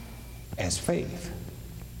as faith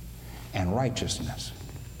and righteousness.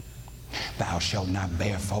 Thou shalt not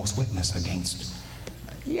bear false witness against.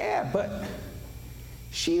 Yeah, but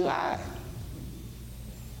she lied.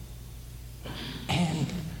 And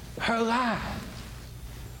her lie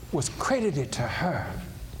was credited to her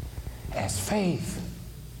as faith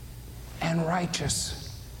and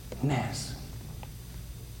righteousness.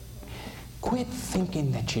 Quit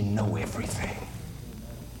thinking that you know everything.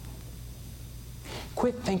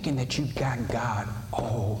 Quit thinking that you got God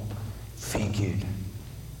all figured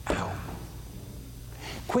out.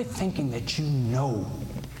 Quit thinking that you know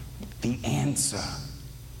the answer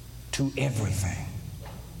to everything.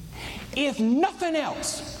 If nothing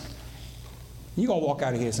else, you're going to walk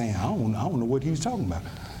out of here saying, I don't know what he's talking about.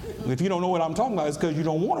 If you don't know what I'm talking about, it's because you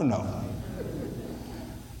don't want to know.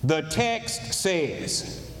 The text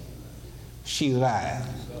says she lied.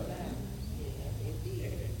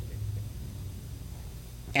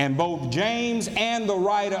 And both James and the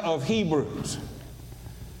writer of Hebrews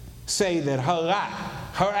say that her lie,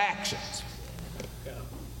 her actions,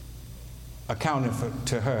 accounted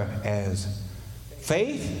to her as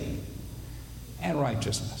faith and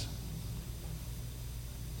righteousness.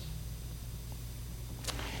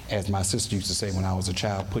 As my sister used to say when I was a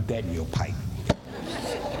child, put that in your pipe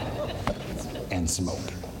and smoke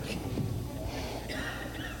it.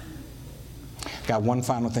 Got one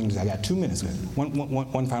final thing. I got 2 minutes left.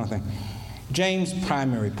 One final thing. James'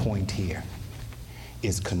 primary point here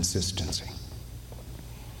is consistency.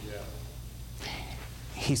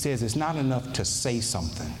 He says it's not enough to say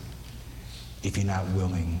something if you're not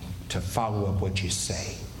willing to follow up what you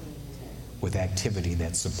say with activity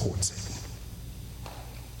that supports it.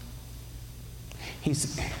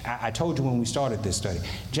 I told you when we started this study,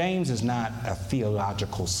 James is not a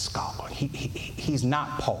theological scholar. He's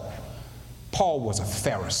not Paul. Paul was a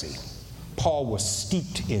Pharisee. Paul was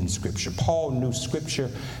steeped in Scripture. Paul knew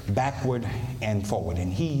Scripture backward and forward,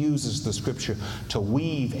 and he uses the Scripture to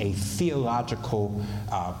weave a theological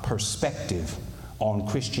perspective on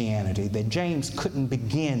Christianity that James couldn't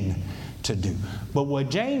begin to do. But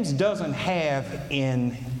what James doesn't have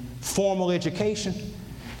in formal education,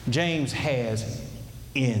 James has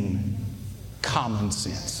in common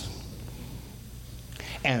sense.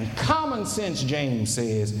 And common sense, James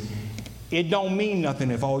says, it don't mean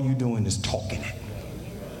nothing if all you doing is talking it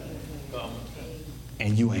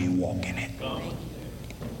and you ain't walking it.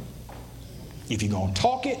 If you're going to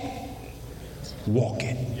talk it, walk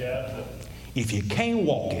it. Yeah. If you can't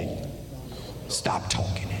walk it, stop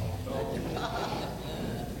talking it.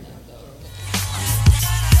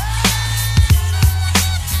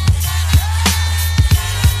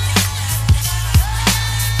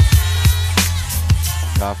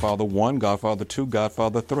 Godfather 1, Godfather 2,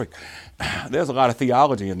 Godfather 3. There's a lot of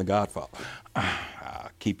theology in The Godfather.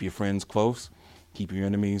 Keep your friends close, keep your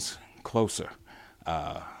enemies closer.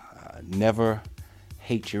 Never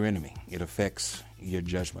hate your enemy. It affects your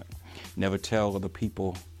judgment. Never tell other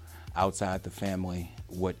people outside the family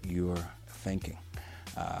what you're thinking.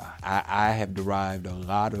 I have derived a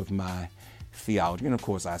lot of my theology, and of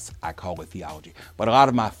course I call it theology, but a lot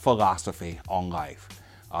of my philosophy on life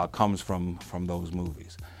comes from those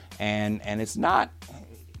movies. And it's not,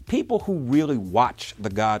 people who really watch The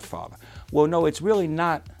Godfather will know it's really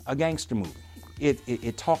not a gangster movie.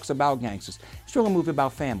 It talks about gangsters. It's really a movie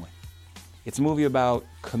about family. It's a movie about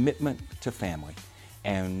commitment to family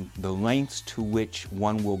and the lengths to which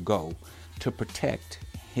one will go to protect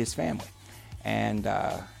his family. And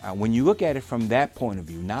when you look at it from that point of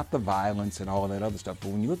view, not the violence and all that other stuff, but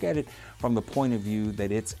when you look at it from the point of view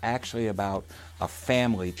that it's actually about a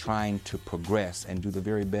family trying to progress and do the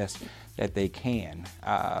very best that they can,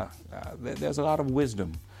 there's a lot of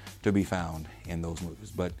wisdom to be found in those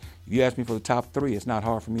movies. But if you ask me for the top 3, it's not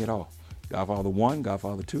hard for me at all. Godfather 1,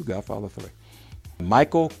 Godfather 2, Godfather 3.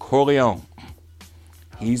 Michael Corleone,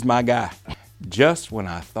 he's my guy. Just when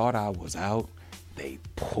I thought I was out, they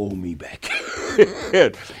pull me back.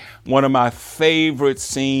 One of my favorite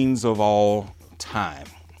scenes of all time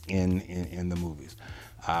in the movies.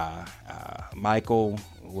 Michael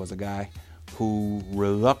was a guy who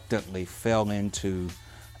reluctantly fell into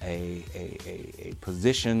a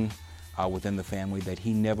position within the family that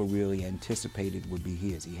he never really anticipated would be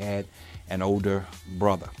his. He had an older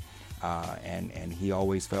brother, and he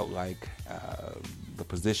always felt like the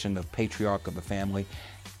position of patriarch of the family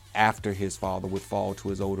after his father would fall to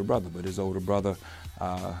his older brother, but his older brother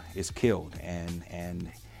is killed,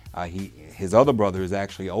 and his other brother is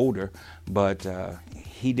actually older, but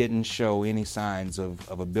he didn't show any signs of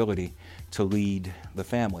ability to lead the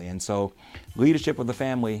family, and so leadership of the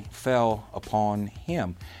family fell upon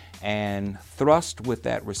him, and thrust with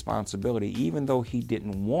that responsibility, even though he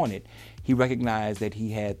didn't want it, he recognized that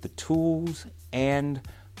he had the tools and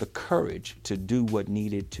the courage to do what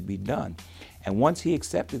needed to be done. And once he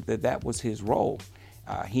accepted that that was his role,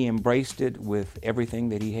 he embraced it with everything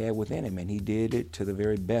that he had within him, and he did it to the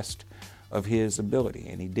very best of his ability.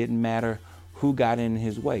 And it didn't matter who got in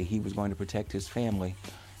his way. He was going to protect his family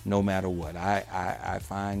no matter what. I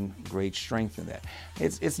find great strength in that.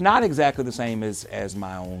 It's not exactly the same as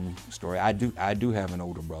my own story. I do have an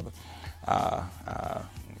older brother,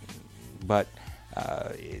 but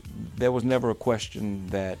there was never a question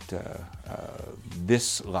that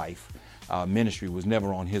this life, ministry, was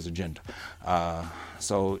never on his agenda.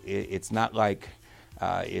 So it's not like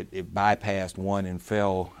it bypassed one and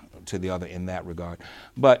fell to the other in that regard.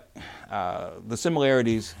 But the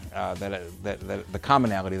similarities, the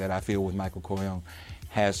commonality that I feel with Michael Corleone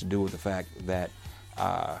has to do with the fact that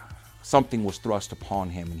something was thrust upon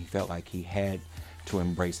him and he felt like he had to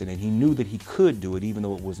embrace it, and he knew that he could do it even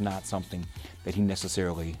though it was not something that he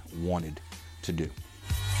necessarily wanted to do.